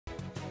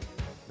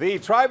The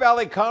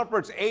Tri-Valley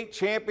Conference 8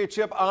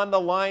 championship on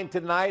the line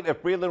tonight.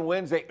 If Breland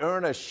wins, they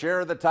earn a share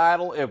of the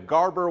title. If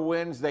Garber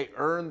wins, they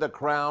earn the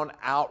crown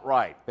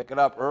outright. Pick it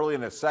up early in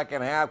the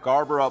second half.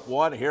 Garber up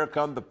 1. Here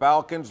come the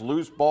Falcons.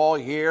 Loose ball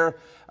here.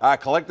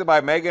 Collected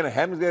by Megan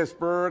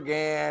Hemsgesberg,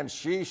 and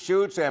she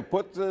shoots and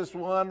puts this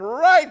one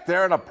right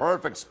there in a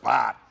perfect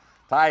spot.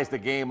 Ties the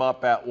game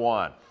up at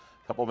 1. A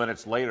couple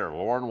minutes later,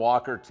 Lauren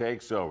Walker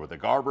takes over. The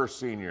Garber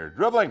senior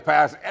dribbling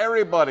past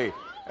everybody,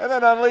 and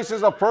then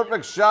unleashes a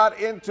perfect shot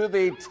into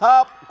the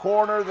top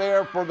corner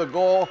there for the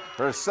goal.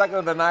 Her second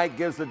of the night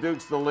gives the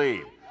Dukes the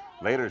lead.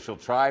 Later, she'll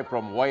try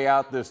from way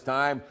out this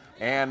time,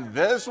 and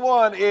this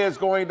one is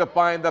going to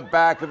find the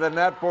back of the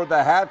net for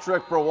the hat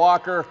trick for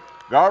Walker.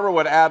 Garber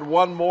would add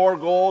one more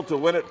goal to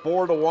win it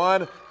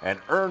 4-1 and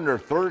earn their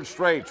third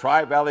straight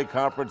Tri-Valley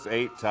Conference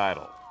 8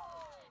 title.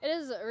 It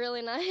is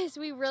really nice.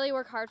 We really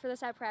work hard for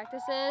this at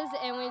practices,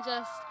 and we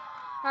just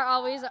are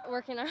always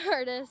working our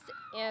hardest,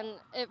 and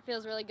it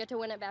feels really good to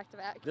win it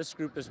back-to-back. This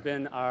group has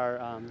been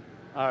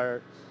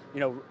our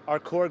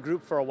core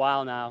group for a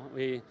while now.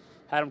 We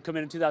had them come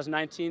in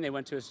 2019. They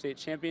went to a state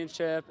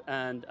championship,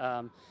 and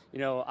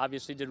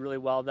obviously did really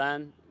well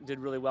then. Did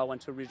really well.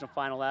 Went to a regional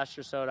final last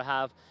year. So to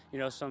have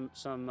some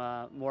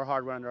more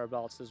hardware under our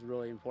belts is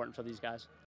really important for these guys.